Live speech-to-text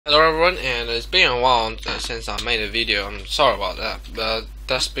Hello everyone, and it's been a while since I made a video. I'm sorry about that, but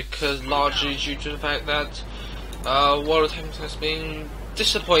that's because largely due to the fact that World of Tanks has been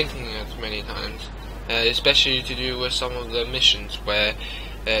disappointing at many times, especially to do with some of the missions where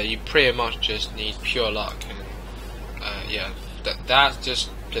you pretty much just need pure luck, and yeah, that just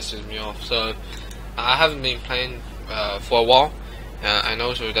pisses me off. So I haven't been playing for a while, and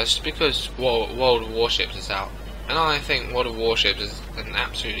also that's because World of Warships is out. And I think World of Warships is an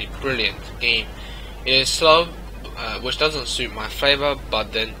absolutely brilliant game. It is slow, which doesn't suit my flavor,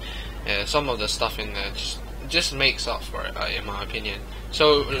 but then some of the stuff in there just makes up for it, in my opinion.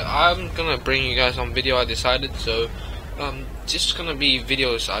 So I'm gonna bring you guys on video. I decided, so just gonna be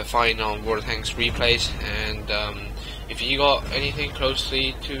videos I find on World of Tanks replays, and if you got anything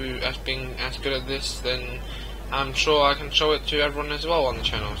closely to us being as good at this, then I'm sure I can show it to everyone as well on the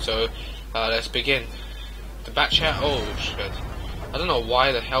channel. So let's begin. The back chat, oh shit, I don't know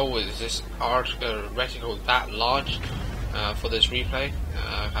why the hell is this reticle that large for this replay.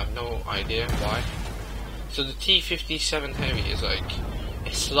 I have no idea why. So the T57 Heavy is like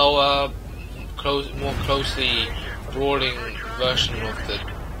a slower, more closely brawling version of the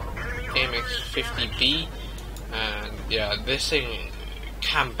MX-50B, and yeah, this thing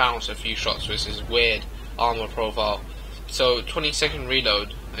can bounce a few shots with this weird armor profile. So 20-second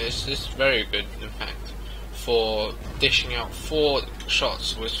reload is very good, in fact, for dishing out 4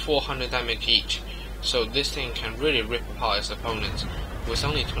 shots with 400 damage each. So this thing can really rip apart its opponents with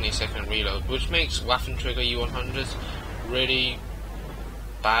only 20-second reload, which makes Waffentrigger E100s really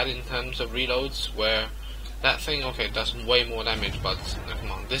bad in terms of reloads, where that thing, okay, does way more damage, but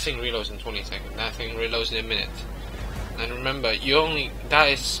come on, this thing reloads in 20 seconds, that thing reloads in a minute. And remember, that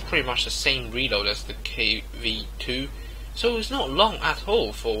is pretty much the same reload as the KV2, so it's not long at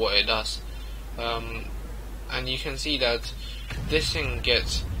all for what it does. And you can see that this thing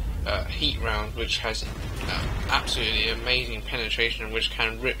gets heat round, which has absolutely amazing penetration, which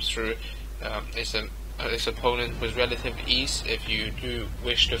can rip through its opponent with relative ease if you do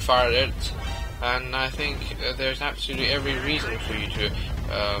wish to fire it. And I think there's absolutely every reason for you to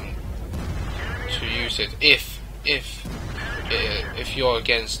use it if you're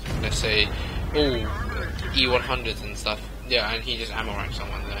against, let's say, E100s and stuff. Yeah, and he just ammo ranks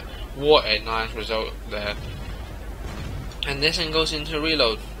someone there. What a nice result there. And this thing goes into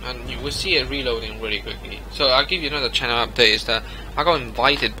reload, and you will see it reloading really quickly. So I'll give you another channel update, is that I got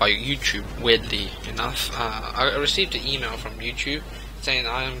invited by YouTube, weirdly enough. I received an email from YouTube saying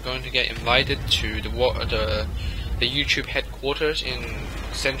I am going to get invited to the YouTube headquarters in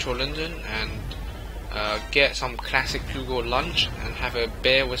central London, and get some classic Google lunch and have a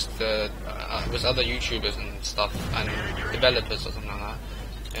beer with other YouTubers and stuff, and developers or something like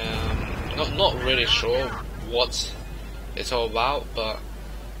that. Not really sure what it's all about, but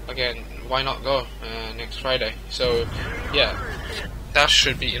again, why not go next Friday? So yeah, that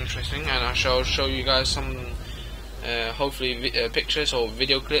should be interesting, and I shall show you guys some hopefully pictures or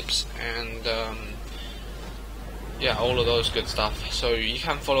video clips, and yeah, all of those good stuff. So you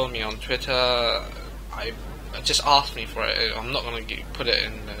can follow me on Twitter. I just ask me for it. I'm not gonna put it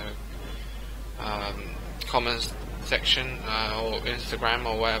in the comments section or Instagram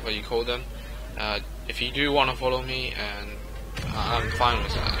or whatever you call them. If you do want to follow me, and I'm fine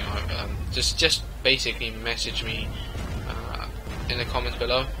with that, you know, just basically message me in the comments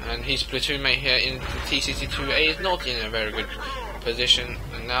below. And his platoon mate here in the T62A is not in a very good position,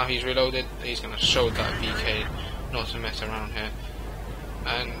 and now he's reloaded. He's gonna show that VK not to mess around here.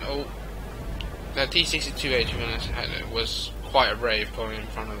 And oh, that T62A, to be honest, was quite brave going in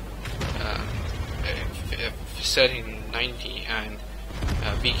front of 1390 and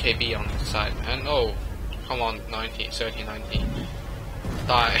VKB on the side. And oh, come on, 1390,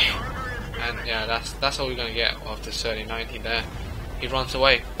 die. And yeah, that's all you're gonna get of the 1390 there. He runs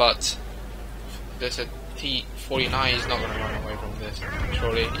away, but there's a T49. He's not gonna run away from this,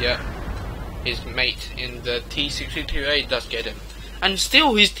 surely. Yeah, his mate in the T62A does get him, and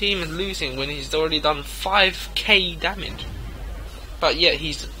still his team is losing when he's already done 5k damage. But yet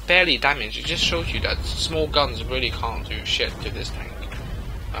he's barely damaged. It just shows you that small guns really can't do shit to this tank,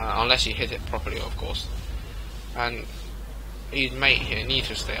 unless you hit it properly, of course. And his mate here needs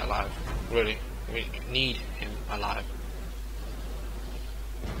to stay alive. Really, we need him alive.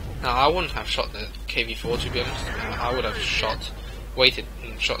 Now, I wouldn't have shot the KV4, to be honest. I would have waited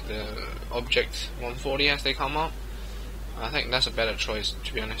and shot the Object 140 as they come up. I think that's a better choice,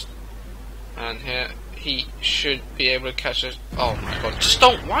 to be honest. And here, he should be able to catch us. Oh my god, just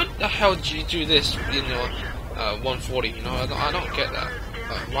don't. Why the hell did you do this in your 140? You know, I don't get that.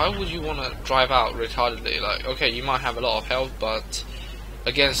 Like, why would you want to drive out retardedly? Like, okay, you might have a lot of health, but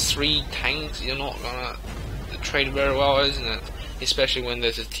against 3 tanks, you're not gonna trade very well, isn't it? Especially when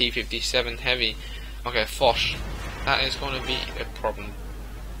there's a T57 heavy. Okay, Foch. That is gonna be a problem.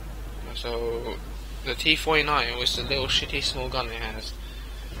 So the T49 was the little shitty small gun it has.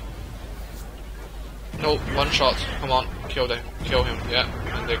 No, one shot. Come on, kill him. Yeah,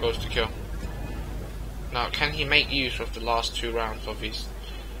 and there goes the kill. Now, can he make use of the last 2 rounds of his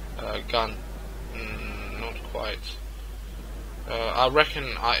gun? Not quite. I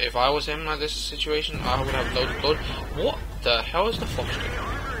reckon if I was him at this situation, I would have loaded load. What the hell is the Foch doing?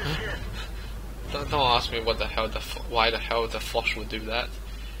 Don't ask me what the hell why the hell the Foch would do that.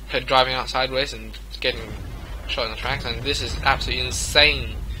 Driving out sideways and getting shot in the tracks, and this is absolutely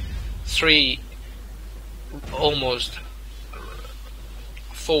insane. 3 almost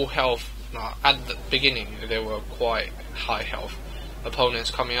full health. At the beginning they were quite high health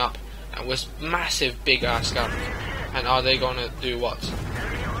opponents coming up and with massive big ass guns, and are they gonna do what?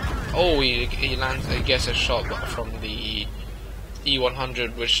 Oh, he lands, I guess, a shot from the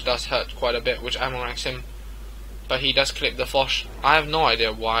E100, which does hurt quite a bit, which ammo racks him, but he does clip the Foch. I have no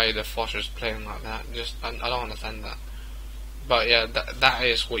idea why the Foch is playing like that. I don't understand that. But yeah, that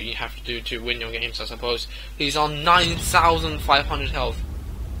is what you have to do to win your games, I suppose. He's on 9,500 health.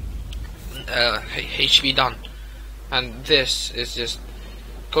 HP done. And this is just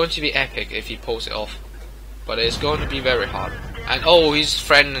going to be epic if he pulls it off. But it's going to be very hard. And oh, his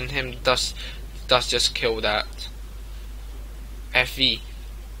friend and him does just kill that FV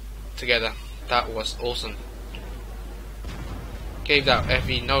together. That was awesome. Gave that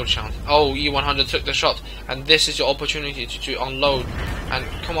FV no chance. Oh, E100 took the shot, and this is your opportunity to unload. And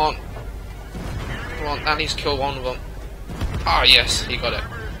come on, at least kill one of them. Ah, yes, he got it.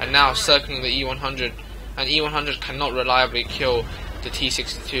 And now circling the E100, and E100 cannot reliably kill the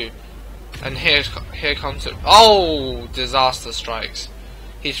T62. And here comes it. Oh, disaster strikes.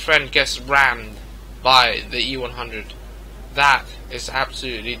 His friend gets rammed by the E100. That is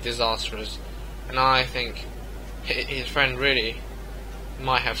absolutely disastrous. And I think his friend really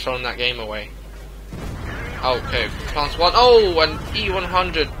might have thrown that game away. Okay, plants 1. Oh, and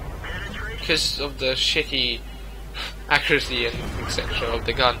E100, because of the shitty accuracy and etc. of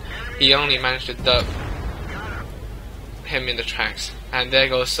the gun, he only managed to dub him in the tracks. And there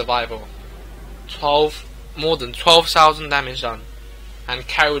goes survival. More than 12,000 damage done, and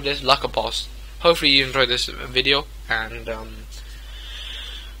carried this like a boss. Hopefully you enjoyed this video, and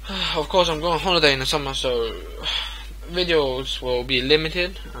of course I'm going on holiday in the summer, so videos will be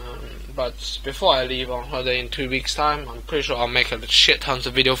limited, but before I leave on holiday in 2 weeks time, I'm pretty sure I'll make a shit tons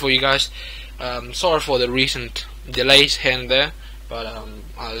of video for you guys. Sorry for the recent delays here and there, but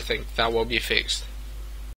I think that will be fixed.